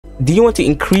Do you want to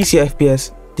increase your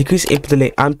FPS, decrease input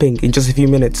delay and ping in just a few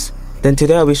minutes? Then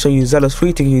today I will show you Zylo's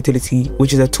free ticket utility,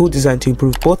 which is a tool designed to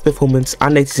improve both performance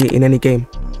and latency in any game.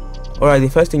 Alright, the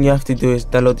first thing you have to do is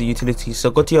download the utility. So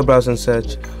go to your browser and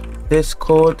search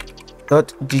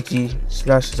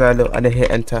discord.gg/Zylo and then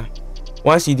hit enter.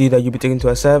 Once you do that, you'll be taken to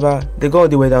a server. They go all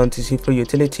the way down to see free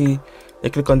utility. They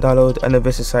click on download and then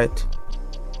visit site.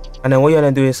 And then what you're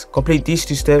gonna do is complete these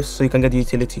 2 steps so you can get the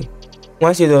utility.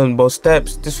 Once you're done both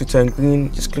steps, this will turn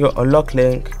green. Just click on unlock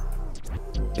link.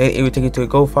 Then it will take you to a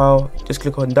Go file. Just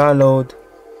click on download.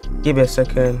 Give it a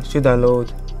second. Should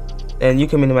download. Then you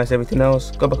can minimize everything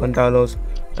else. Go back on downloads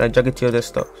and then drag it to your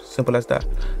desktop. Simple as that.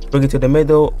 Bring it to the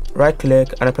middle. Right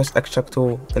click and then press extract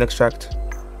tool. Then extract.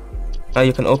 Now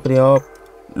you can open it up.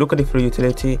 Look at the free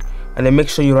utility and then make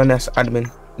sure you run as admin.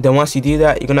 Then once you do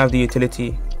that, you're gonna have the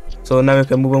utility. So now we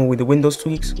can move on with the Windows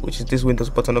tweaks, which is this Windows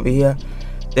button over here.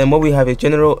 Then what we have is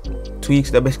general tweaks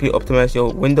that basically optimize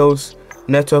your Windows,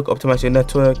 network, optimize your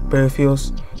network,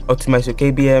 peripherals, optimize your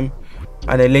KBM,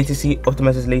 and then latency,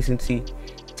 optimizes latency.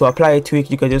 To apply a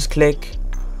tweak, you can just click,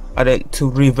 and then to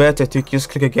revert a tweak, just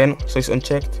click again, so it's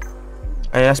unchecked.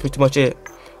 And that's pretty much it.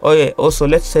 Oh yeah, also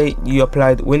let's say you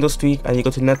applied Windows tweak and you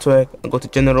go to network and go to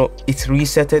general, it's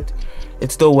resetted.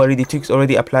 It's don't worry, the tweaks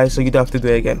already applied, so you don't have to do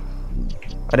it again.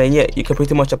 And then yeah, you can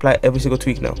pretty much apply every single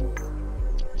tweak now.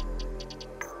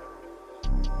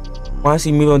 Once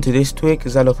you move on to this tweak,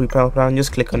 Zylofree power plan,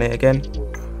 just click on it again.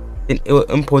 Then it will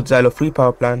import Zylofree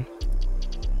power plan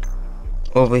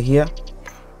over here.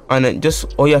 And then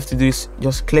just all you have to do is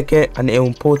just click it and it will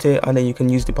import it, and then you can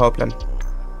use the power plan.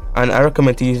 And I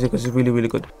recommend to use it because it's really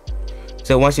good.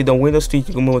 So once you're done Windows tweak,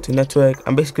 you can move on to network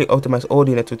and basically optimize all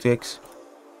the network tweaks.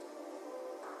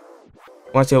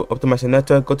 Once you optimize the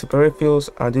network, go to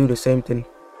peripherals and do the same thing.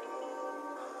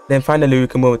 Then finally we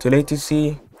can move on to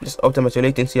latency. Just optimize your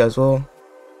latency as well.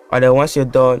 And then once you're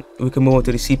done, we can move on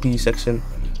to the CPU section.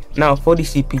 Now for the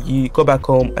CPU, go back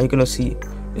home and you're gonna see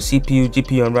the CPU,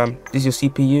 GPU and RAM. This is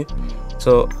your CPU.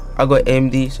 So I got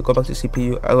AMD, so go back to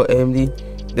CPU. I got AMD.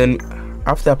 Then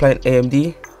after applying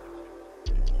AMD,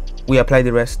 we apply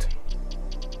the rest.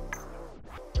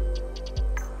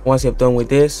 Once you're done with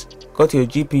this, go to your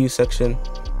GPU section,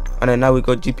 and then now we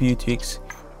got GPU tweaks.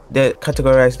 They're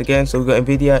categorized again, so we got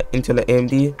NVIDIA, Intel and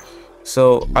AMD.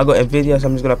 So I got NVIDIA, so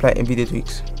I'm just gonna apply NVIDIA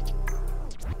tweaks.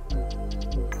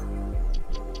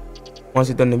 Once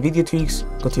you've done NVIDIA tweaks,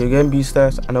 go to your game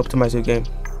boosters and optimize your game.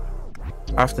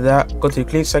 After that, go to your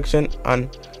clean section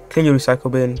and clean your recycle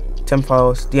bin, temp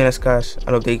files, DNS cache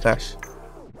and update cache.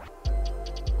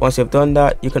 Once you've done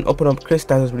that, you can open up Chris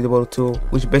Status Readable tool,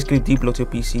 which basically debloats your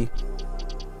PC.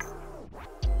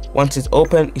 Once it's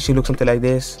open, it should look something like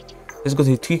this. Just go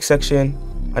to the tweak section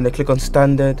and then click on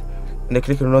standard and then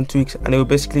click on run tweaks, and it will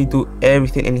basically do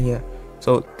everything in here.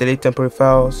 So delete temporary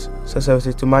files, set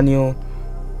services to manual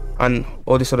and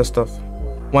all this other stuff.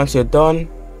 Once you're done,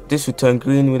 this will turn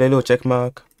green with a little check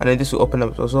mark, and then this will open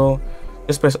up as well.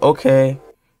 Just press OK,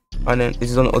 and then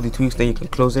this is on all the tweaks. Then you can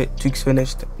close it. Tweaks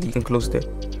finished, you can close it.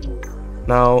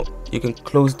 Now you can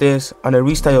close this and then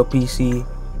restart your PC,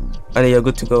 and then you're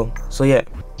good to go. So yeah,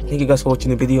 thank you guys for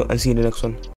watching the video and see you in the next one.